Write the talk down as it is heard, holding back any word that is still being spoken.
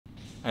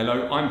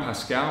Hello, I'm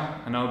Pascal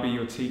and I'll be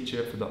your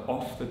teacher for the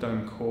Off the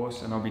Dome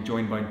course, and I'll be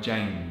joined by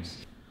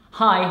James.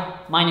 Hi,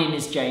 my name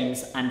is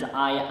James and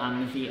I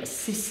am the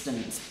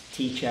assistant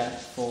teacher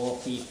for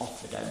the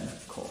Off the Dome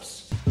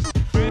course.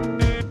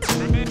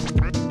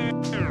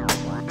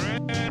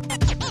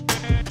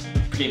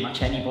 Pretty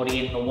much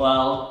anybody in the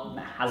world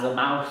has a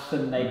mouth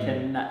and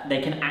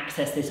they can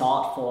access this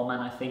art form,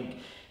 and I think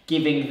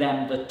giving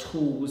them the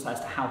tools as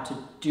to how to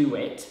do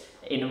it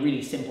in a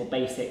really simple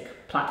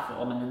basic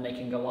platform, and then they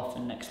can go off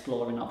and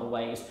explore in other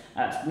ways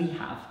as we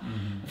have.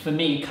 For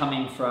me,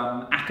 coming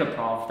from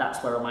Akaprov,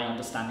 that's where my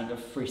understanding of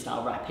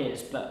freestyle rap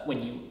is, but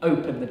when you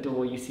open the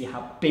door you see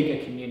how big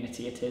a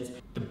community it is.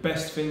 The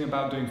best thing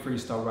about doing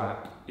freestyle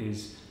rap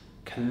is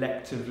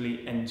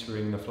collectively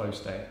entering the flow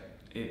state.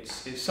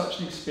 It's such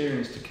an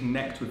experience to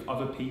connect with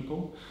other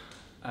people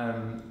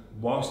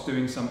whilst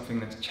doing something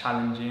that's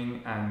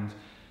challenging and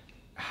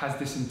has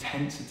this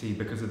intensity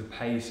because of the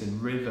pace and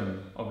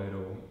rhythm of it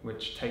all,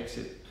 which takes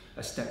it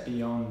a step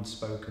beyond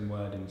spoken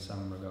word in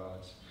some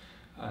regards.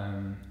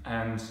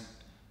 And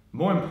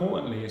more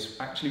importantly, it's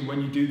actually when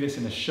you do this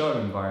in a show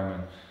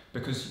environment,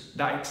 because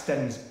that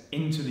extends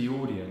into the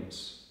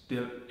audience.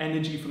 The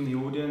energy from the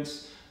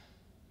audience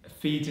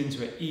feeds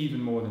into it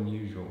even more than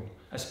usual,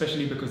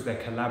 especially because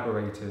they're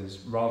collaborators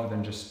rather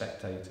than just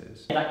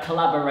spectators. That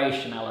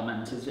collaboration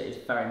element is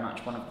very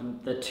much one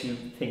of the two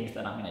things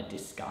that I'm going to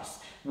discuss,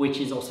 which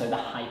is also the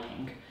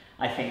hyping.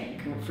 I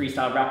think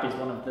freestyle rap is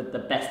one of the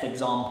best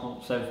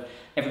examples of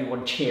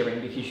everyone cheering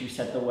because you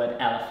said the word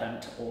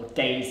elephant or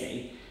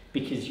daisy,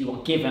 because you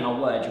are given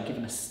a word, you're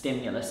given a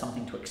stimulus,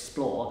 something to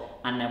explore,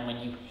 and then when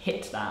you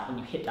hit that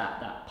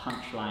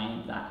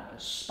punchline, that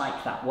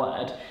spike, that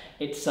word,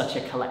 it's such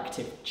a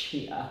collective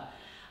cheer.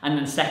 And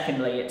then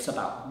secondly, it's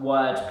about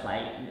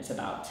wordplay, and it's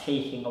about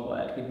taking a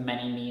word with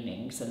many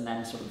meanings and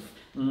then sort of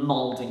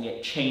moulding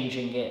it,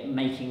 changing it,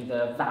 making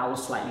the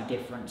vowels slightly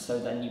different, so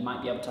then you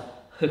might be able to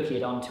hook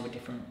it onto a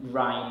different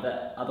rhyme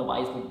that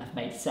otherwise wouldn't have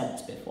made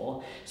sense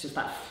before. It's just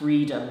that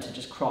freedom to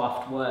just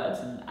craft words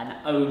and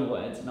own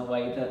words in a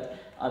way that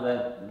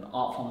other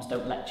art forms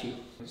don't let you.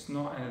 It's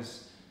not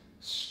as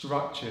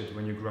structured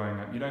when you're growing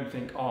up. You don't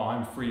think, oh,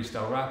 I'm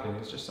freestyle rapping.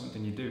 It's just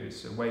something you do.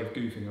 It's a way of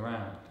goofing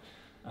around.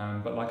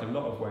 But like a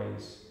lot of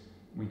ways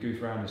we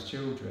goof around as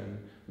children,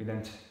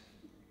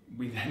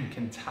 we then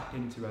can tap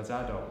into as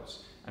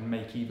adults and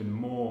make even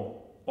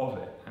more of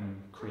it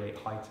and create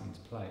heightened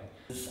play.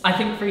 I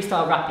think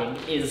freestyle rapping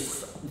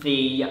is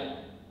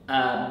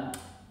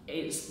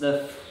it's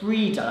the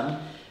freedom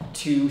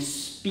to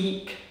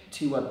speak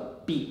to a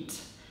beat,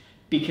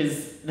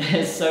 because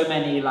there's so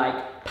many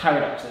like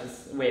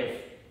paradoxes with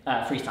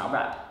freestyle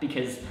rap,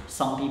 because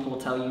some people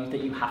tell you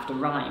that you have to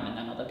rhyme and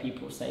then other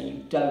people say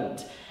you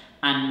don't.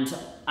 And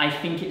I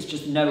think it's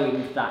just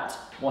knowing that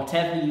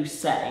whatever you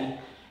say,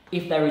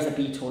 if there is a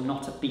beat or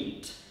not a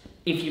beat,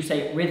 if you say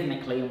it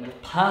rhythmically and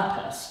with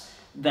purpose,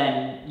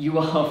 then you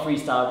are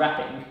freestyle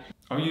rapping.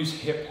 I'll use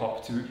hip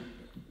hop to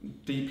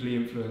deeply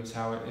influence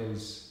how it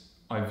is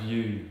I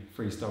view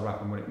freestyle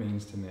rap and what it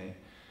means to me.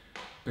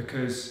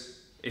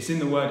 Because it's in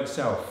the word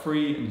itself,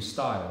 free and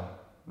style,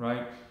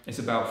 right? It's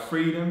about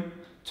freedom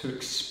to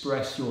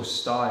express your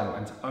style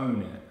and to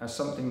own it as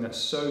something that's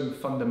so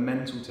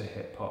fundamental to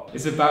hip hop.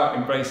 It's about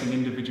embracing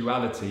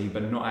individuality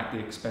but not at the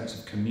expense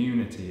of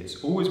community.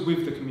 It's always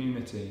with the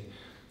community,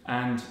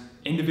 and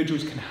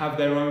individuals can have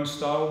their own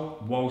style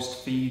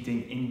whilst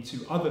feeding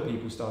into other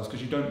people's styles,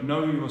 because you don't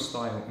know your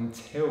style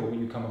until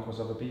you come across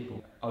other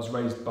people. I was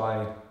raised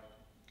by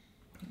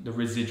the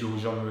residual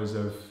genres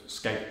of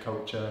skate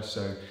culture,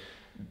 so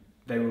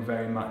they were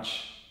very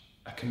much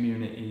a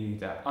community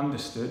that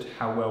understood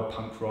how well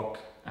punk rock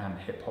and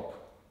hip hop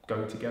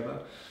go together.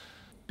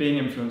 Being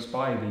influenced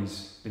by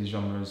these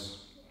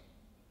genres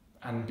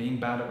and being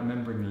bad at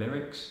remembering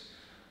lyrics,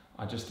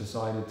 I just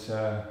decided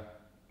to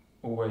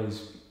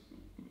always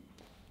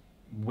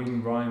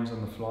wing rhymes on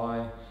the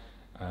fly.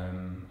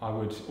 I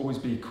would always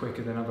be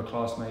quicker than other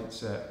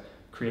classmates at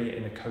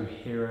creating a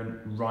coherent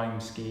rhyme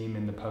scheme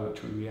in the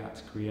poetry we had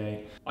to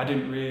create. I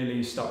didn't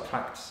really start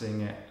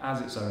practicing it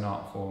as its own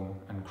art form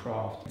and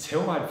craft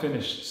until I'd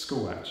finished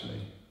school,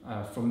 actually.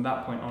 From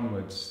that point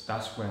onwards,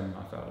 that's when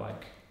I felt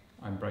like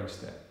I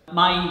embraced it.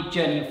 My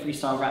journey of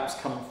freestyle rap's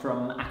come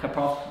from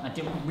Akaprov. I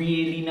didn't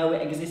really know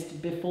it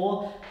existed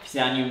before.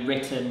 Obviously, I knew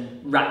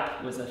written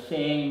rap was a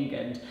thing,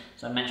 and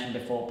as I mentioned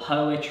before,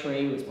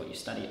 poetry was what you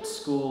study at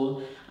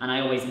school, and I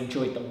always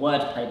enjoyed the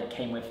wordplay that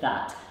came with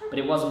that. But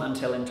it wasn't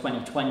until in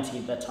 2020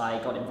 that I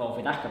got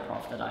involved with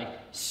Akaprov that I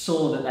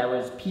saw that there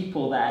was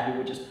people there who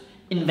were just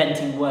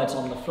inventing words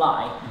on the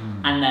fly.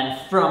 And then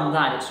from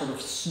that it sort of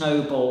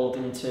snowballed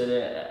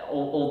into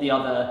all the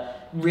other,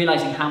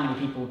 realising how many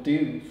people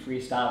do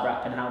freestyle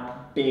rap and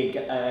how big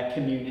a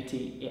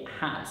community it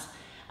has.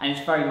 And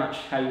it's very much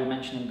how you were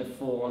mentioning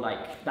before,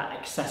 like that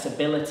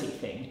accessibility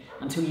thing.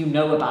 Until you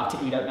know about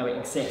it, you don't know it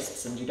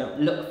exists and you don't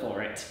look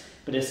for it.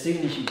 But as soon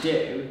as you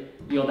do,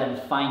 you're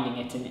then finding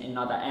it in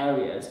other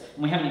areas.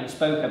 And we haven't even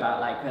spoke about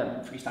like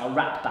freestyle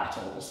rap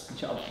battles,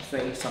 which are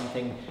obviously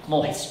something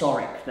more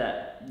historic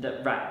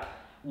that rap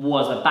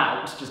was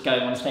about just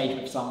going on stage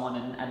with someone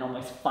and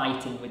almost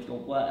fighting with your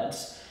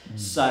words.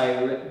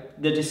 So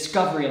the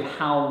discovery of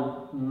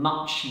how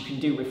much you can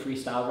do with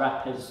freestyle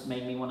rap has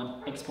made me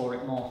want to explore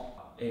it more.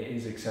 It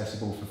is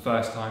accessible for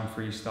first-time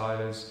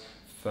freestylers,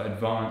 for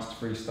advanced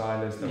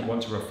freestylers that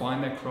want to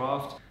refine their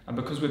craft. And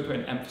because we're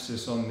putting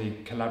emphasis on the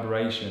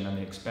collaboration and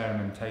the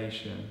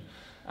experimentation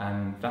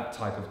and that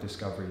type of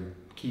discovery,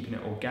 keeping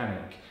it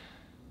organic,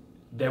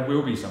 there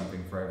will be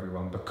something for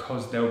everyone,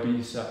 because there'll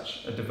be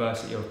such a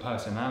diversity of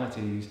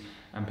personalities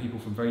and people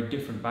from very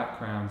different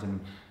backgrounds and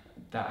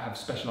that have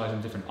specialised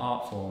in different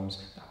art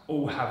forms that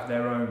all have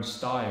their own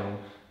style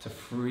to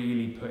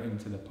freely put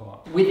into the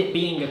pot. With it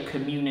being a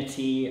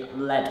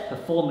community-led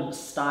performance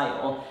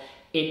style,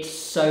 it's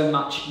so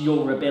much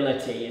your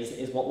ability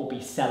is what will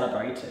be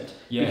celebrated.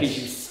 Yes. Because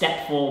you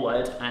step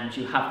forward and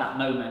you have that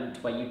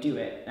moment where you do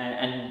it,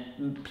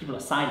 and people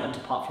are silent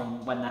apart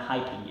from when they're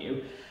hyping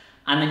you.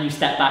 And then you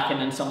step back and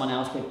then someone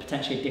else with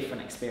potentially a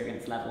different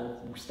experience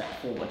level will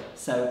step forward.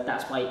 So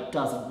that's why it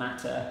doesn't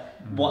matter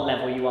what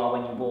level you are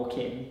when you walk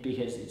in,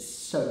 because it's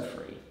so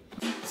free.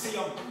 See,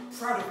 I'm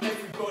proud of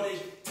everybody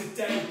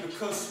today,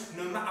 because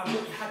no matter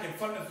what you had in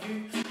front of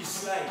you, you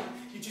slay.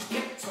 You just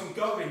kept on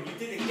going, you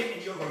didn't get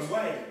in your own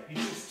way. You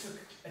just took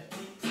a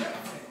deep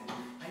breath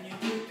in, and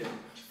you didn't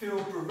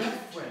feel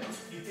bereft when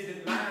you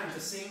didn't land a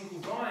single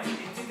rhyme.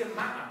 It didn't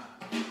matter.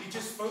 You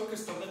just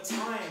focused on the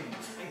time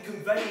and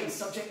conveying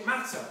subject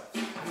matter.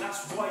 And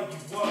that's why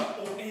you were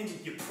all in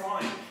your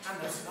prime.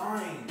 And those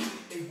lines,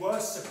 they were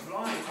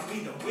sublime. I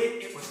mean, the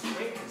wit, it was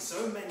quick and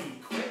so many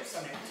quips.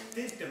 And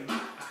it didn't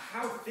matter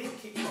how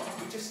thick it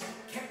got. We just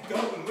kept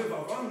going with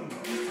our own.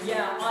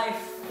 Yeah, I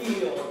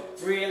feel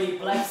really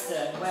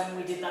blessed when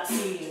we did that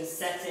scene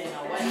set in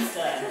a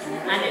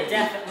western. And it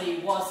definitely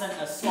wasn't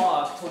a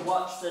slog to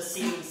watch the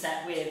scene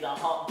set with a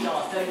hot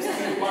dog. Those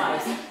two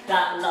wives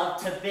that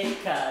loved to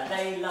bicker,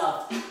 they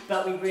loved,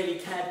 but we really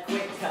cared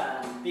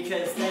quicker,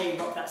 because they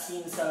rocked that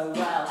scene so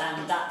well.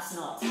 And that's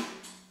not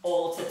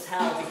all to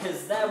tell,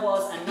 because there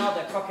was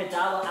another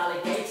crocodile or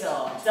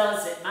alligator.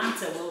 Does it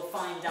matter? We'll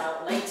find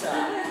out later.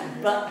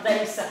 But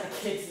they set the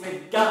kids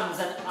with guns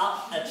and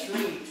up a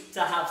tree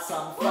to have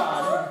some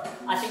fun.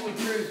 I think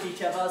we proved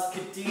each of us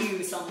could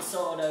do some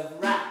sort of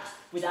rap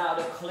without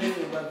a clue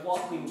of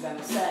what we were going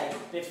to say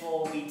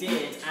before we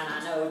did. And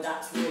I know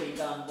that's really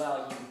done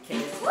well, you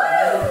kids.